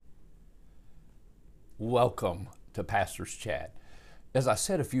Welcome to Pastor's Chat. As I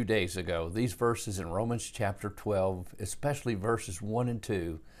said a few days ago, these verses in Romans chapter 12, especially verses 1 and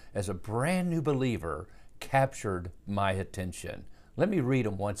 2, as a brand new believer, captured my attention. Let me read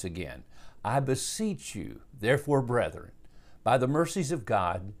them once again. I beseech you, therefore, brethren, by the mercies of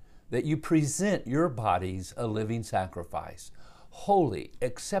God, that you present your bodies a living sacrifice, holy,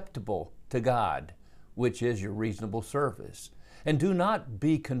 acceptable to God, which is your reasonable service. And do not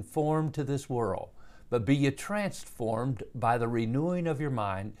be conformed to this world, but be ye transformed by the renewing of your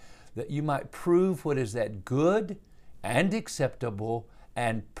mind, that you might prove what is that good and acceptable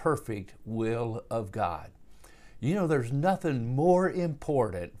and perfect will of God. You know, there's nothing more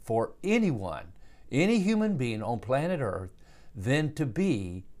important for anyone, any human being on planet Earth, than to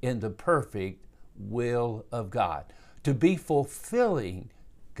be in the perfect will of God, to be fulfilling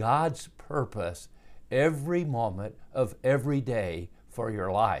God's purpose every moment of every day for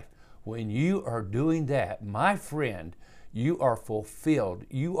your life. When you are doing that, my friend, you are fulfilled,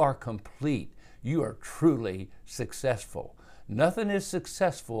 you are complete, you are truly successful. Nothing is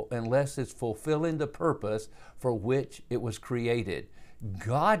successful unless it's fulfilling the purpose for which it was created.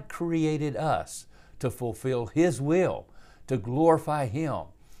 God created us to fulfill His will, to glorify Him,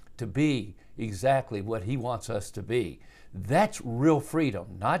 to be exactly what He wants us to be. That's real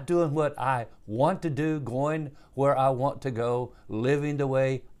freedom, not doing what I want to do, going where I want to go, living the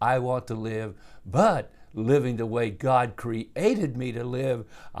way I want to live, but living the way God created me to live.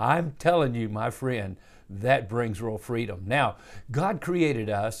 I'm telling you, my friend, that brings real freedom. Now, God created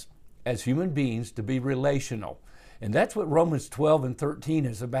us as human beings to be relational, and that's what Romans 12 and 13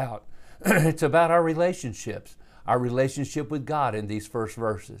 is about. It's about our relationships. Our relationship with God in these first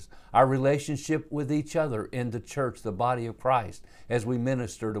verses, our relationship with each other in the church, the body of Christ, as we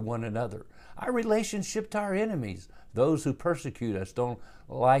minister to one another, our relationship to our enemies, those who persecute us, don't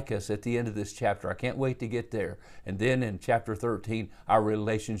like us at the end of this chapter. I can't wait to get there. And then in chapter 13, our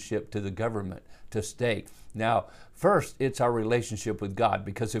relationship to the government, to state. Now, first, it's our relationship with God,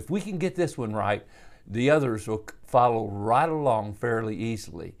 because if we can get this one right, the others will follow right along fairly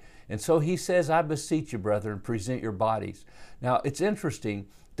easily. And so he says, I beseech you, brethren, present your bodies. Now, it's interesting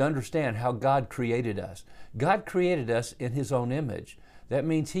to understand how God created us. God created us in His own image. That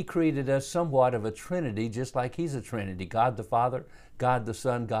means He created us somewhat of a Trinity, just like He's a Trinity, God the Father, God the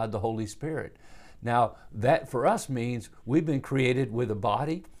Son, God the Holy Spirit. Now, that for us means we've been created with a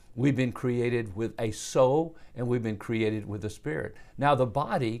body, we've been created with a soul, and we've been created with a spirit. Now, the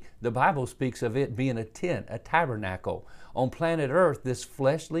body, the Bible speaks of it being a tent, a tabernacle. On planet Earth, this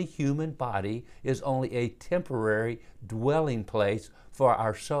fleshly human body is only a temporary dwelling place for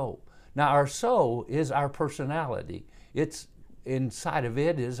our soul. Now, our soul is our personality. It's inside of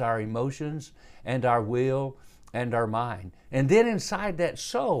it is our emotions and our will and our mind. And then inside that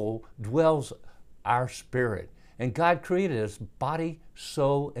soul dwells our spirit. And God created us body,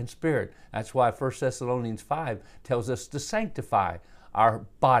 soul, and spirit. That's why 1 Thessalonians 5 tells us to sanctify our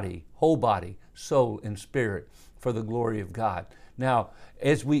body, whole body, soul, and spirit for the glory of God. Now,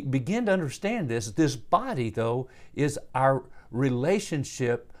 as we begin to understand this body, though, is our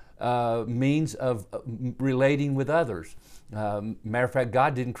relationship means of relating with others. Matter of fact,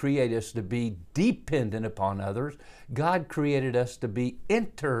 God didn't create us to be dependent upon others. God created us to be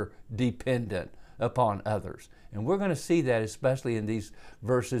interdependent upon others. And we're going to see that especially in these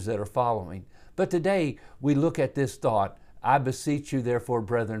verses that are following. But today we look at this thought, I beseech you therefore,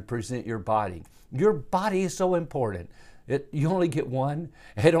 brethren, present your body. Your body is so important. You only get one.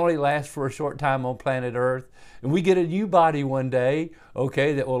 It only lasts for a short time on planet Earth. And we get a new body one day,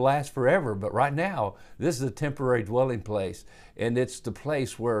 okay, that will last forever. But right now, this is a temporary dwelling place. And it's the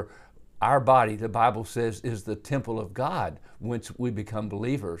place where our body, the Bible says, is the temple of God once we become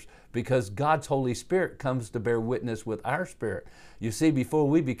believers, because God's Holy Spirit comes to bear witness with our spirit. You see, before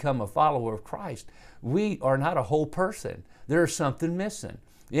we become a follower of Christ, we are not a whole person. There's something missing.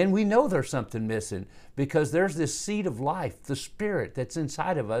 And we know there's something missing because there's this seed of life, the Spirit that's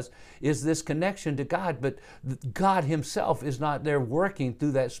inside of us is this connection to God, but God Himself is not there working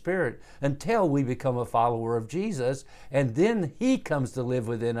through that Spirit until we become a follower of Jesus, and then He comes to live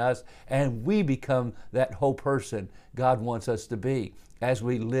within us and we become that whole person God wants us to be as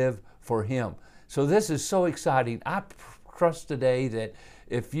we live for Him. So this is so exciting. I trust today that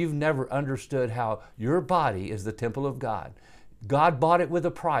if you've never understood how your body is the temple of God, God bought it with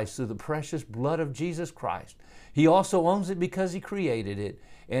a price through the precious blood of Jesus Christ. He also owns it because He created it.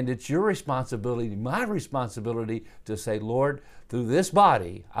 And it's your responsibility, my responsibility, to say, Lord, through this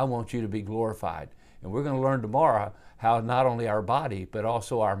body, I want you to be glorified. And we're going to learn tomorrow how not only our body, but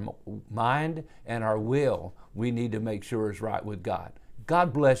also our mind and our will, we need to make sure is right with God.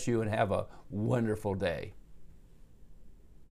 God bless you and have a wonderful day.